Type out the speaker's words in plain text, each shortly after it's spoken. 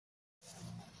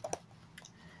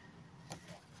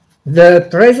The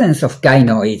presence of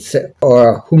gynoids,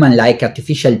 or human-like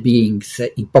artificial beings,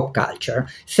 in pop culture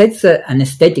sets an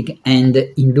aesthetic and,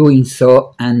 in doing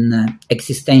so, an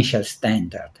existential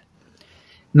standard.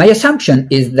 My assumption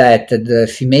is that the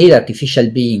female artificial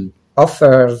being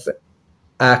offers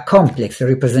a complex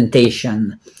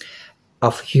representation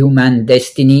of human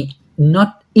destiny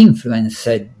not influenced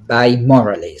by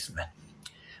moralism.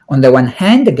 On the one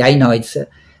hand, gynoids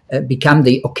become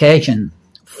the occasion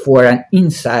for an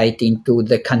insight into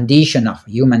the condition of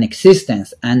human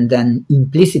existence and an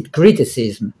implicit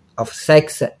criticism of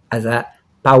sex as a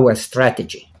power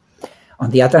strategy. On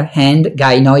the other hand,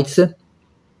 gynoids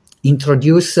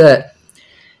introduce a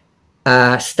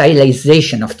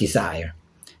stylization of desire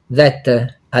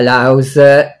that allows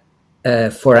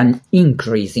for an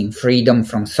increase in freedom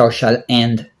from social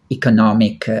and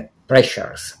economic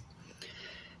pressures.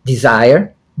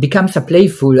 Desire becomes a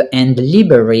playful and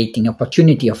liberating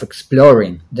opportunity of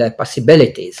exploring the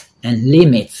possibilities and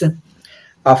limits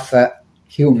of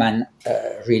human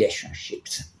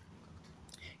relationships.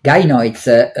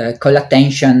 Gynoids call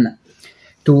attention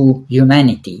to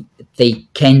humanity they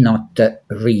cannot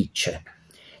reach.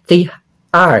 They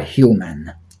are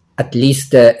human, at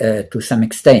least to some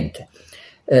extent,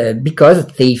 because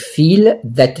they feel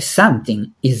that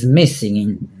something is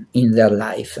missing in their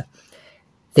life.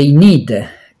 They need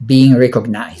being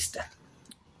recognized.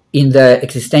 In the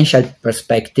existential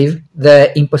perspective,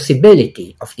 the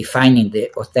impossibility of defining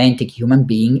the authentic human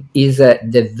being is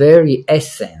the very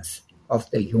essence of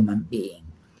the human being.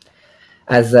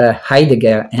 As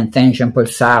Heidegger and then Jean-Paul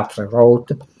Sartre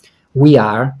wrote, we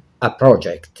are a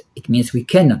project. It means we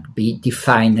cannot be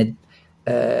defined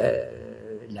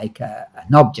like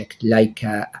an object, like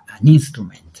an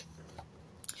instrument.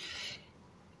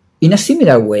 In a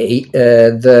similar way,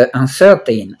 the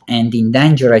uncertain and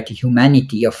endangered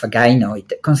humanity of a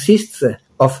gynoid consists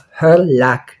of her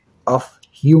lack of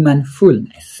human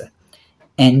fullness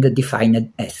and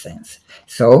defined essence.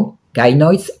 So,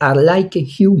 gynoids are like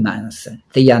humans.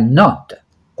 They are not,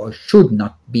 or should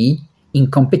not be, in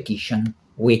competition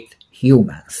with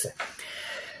humans.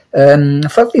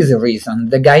 For this reason,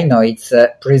 the gynoids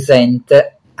present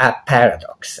a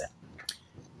paradox.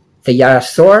 They are a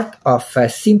sort of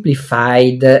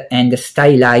simplified and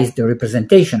stylized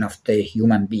representation of the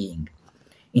human being.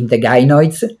 In the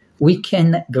gynoids, we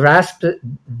can grasp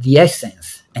the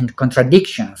essence and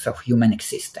contradictions of human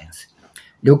existence.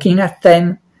 Looking at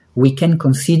them, we can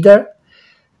consider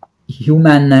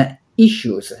human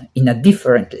issues in a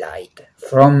different light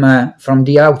from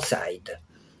the outside,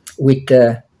 with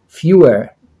fewer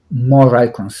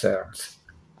moral concerns.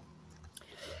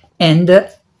 And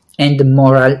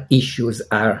moral issues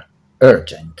are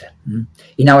urgent.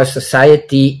 In our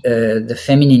society, the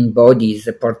feminine body is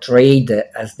portrayed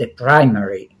as the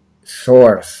primary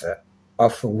source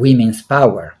of women's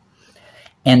power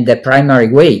and the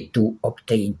primary way to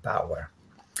obtain power.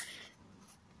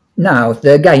 Now,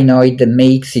 the gynoid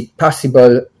makes it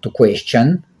possible to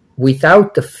question,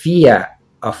 without the fear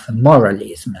of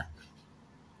moralism,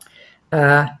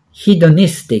 a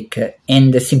hedonistic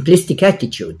and simplistic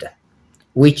attitude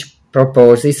which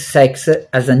proposes sex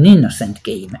as an innocent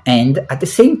game and, at the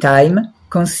same time,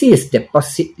 conceals the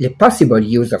possible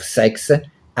use of sex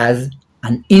as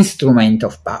an instrument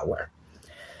of power.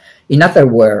 In other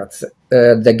words,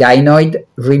 the gynoid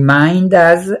reminds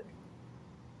us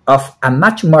of a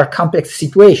much more complex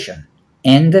situation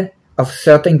and of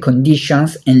certain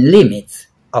conditions and limits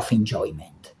of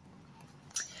enjoyment.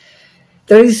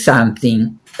 There is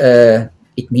something,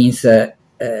 it means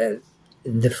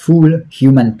the full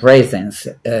human presence,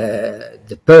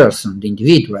 the person, the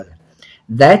individual,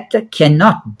 that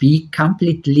cannot be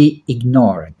completely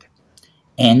ignored.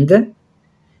 And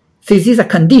this is a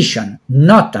condition,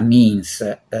 not a means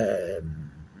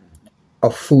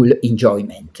of full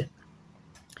enjoyment.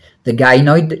 The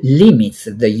gynoid limits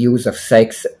the use of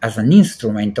sex as an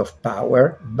instrument of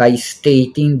power by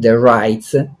stating the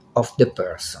rights of the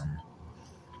person.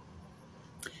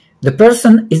 The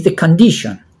person is the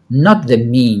condition, not the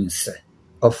means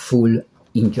of full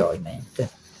enjoyment.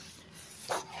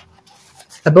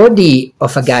 A body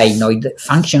of a gynoid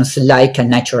functions like a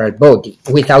natural body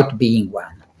without being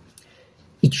one.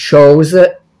 It shows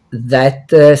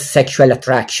that sexual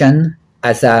attraction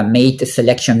as a mate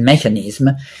selection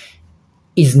mechanism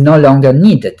is no longer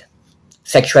needed.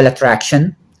 Sexual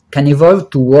attraction can evolve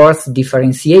towards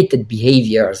differentiated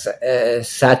behaviors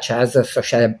such as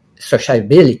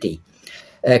sociability,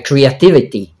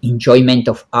 creativity, enjoyment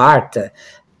of art,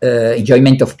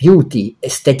 enjoyment of beauty,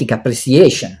 aesthetic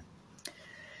appreciation,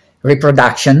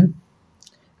 reproduction,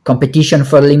 competition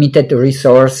for limited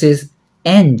resources,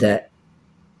 and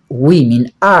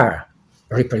women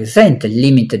represent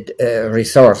limited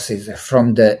resources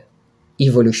from the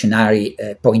evolutionary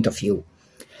point of view.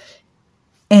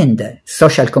 And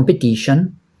social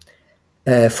competition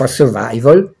for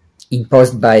survival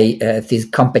imposed by this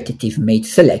competitive mate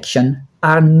selection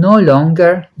are no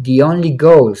longer the only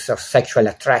goals of sexual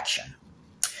attraction.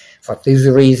 For this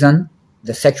reason,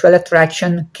 the sexual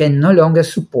attraction can no longer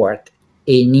support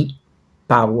any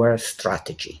power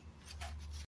strategy.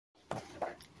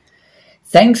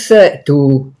 Thanks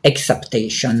to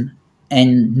exaptation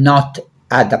and not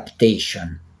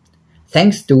adaptation.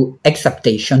 Thanks to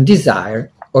exaptation,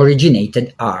 desire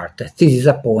originated art. This is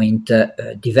a point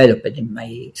developed in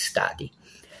my study.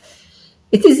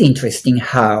 It is interesting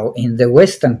how in the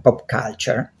Western pop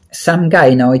culture, some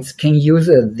gynoids can use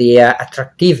their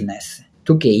attractiveness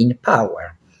to gain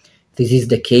power. This is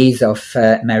the case of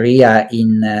Maria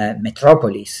in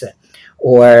Metropolis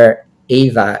or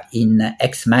Eva in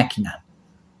Ex Machina.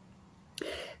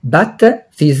 But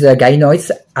these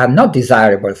gynoids are not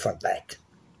desirable for that.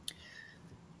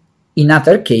 In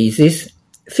other cases,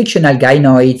 fictional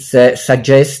gynoids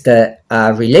suggest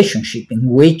a relationship in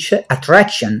which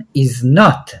attraction is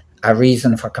not a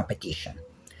reason for competition.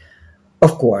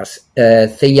 Of course,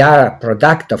 they are a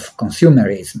product of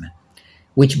consumerism,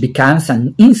 which becomes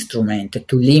an instrument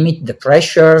to limit the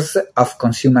pressures of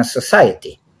consumer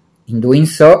society. In doing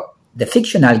so, the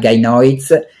fictional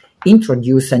gynoids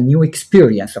introduce a new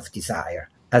experience of desire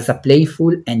as a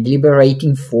playful and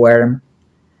liberating form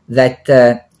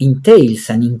that entails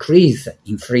an increase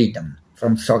in freedom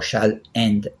from social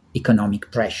and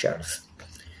economic pressures.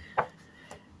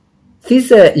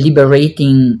 This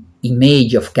liberating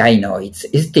image of gynoids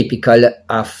is typical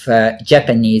of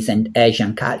Japanese and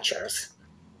Asian cultures.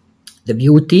 The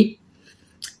beauty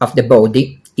of the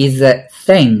body is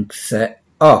thanks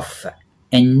of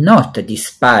and not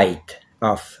despite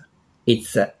of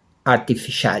its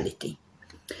artificiality.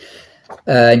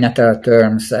 In other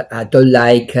terms, a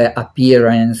doll-like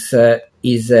appearance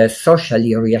is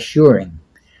socially reassuring.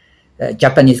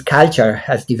 Japanese culture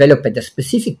has developed a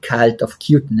specific cult of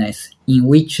cuteness in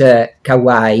which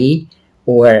kawaii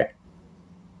or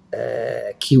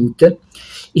cute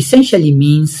essentially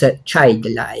means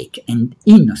childlike and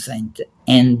innocent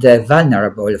and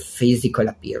vulnerable physical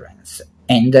appearance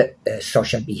and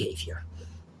social behavior.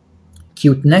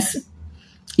 Cuteness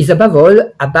is above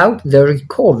all about the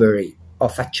recovery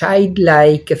of a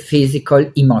childlike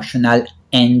physical, emotional,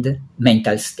 and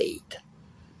mental state.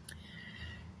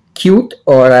 Cute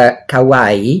or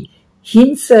kawaii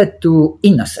hints to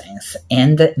innocence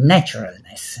and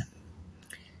naturalness.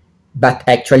 But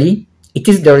actually, it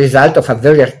is the result of a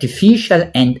very artificial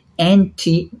and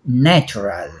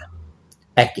anti-natural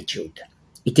attitude.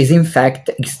 It is in fact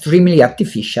extremely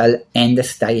artificial and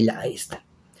stylized.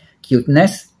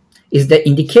 Cuteness is the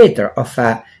indicator of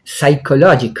a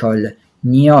psychological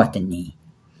neoteny,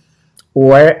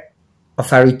 or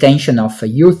of a retention of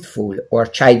youthful or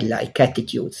childlike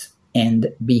attitudes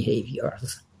and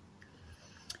behaviors.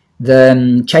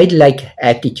 The childlike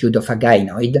attitude of a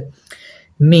gynoid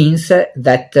means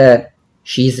that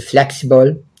she is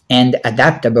flexible and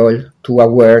adaptable to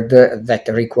a world that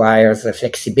requires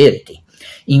flexibility,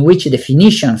 in which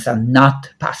definitions are not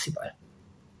possible.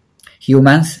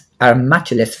 Humans are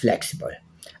much less flexible,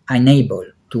 unable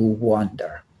to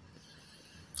wander.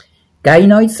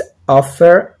 Gynoids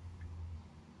offer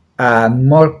a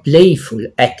more playful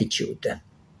attitude,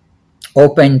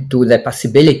 open to the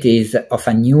possibilities of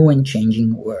a new and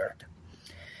changing world.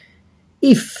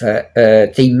 If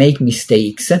they make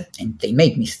mistakes, and they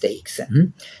make mistakes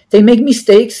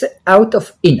out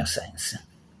of innocence.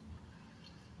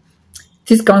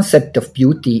 This concept of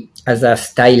beauty as a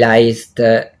stylized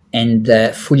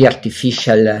and fully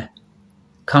artificial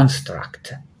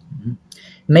construct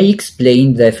may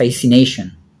explain the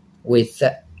fascination with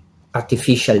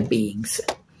artificial beings.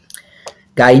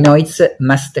 Gynoids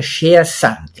must share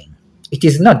something. It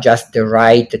is not just the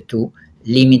right to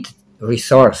limit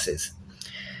resources,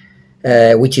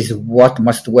 which is what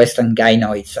most Western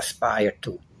gynoids aspire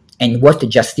to, and what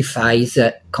justifies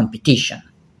competition.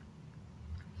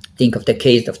 Think of the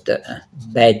case of the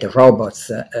bad robots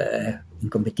in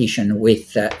competition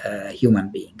with human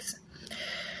beings.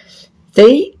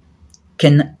 They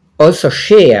can also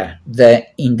share the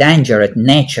endangered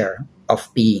nature of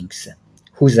beings,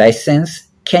 whose essence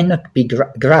cannot be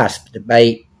grasped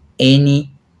by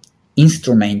any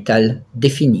instrumental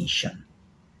definition.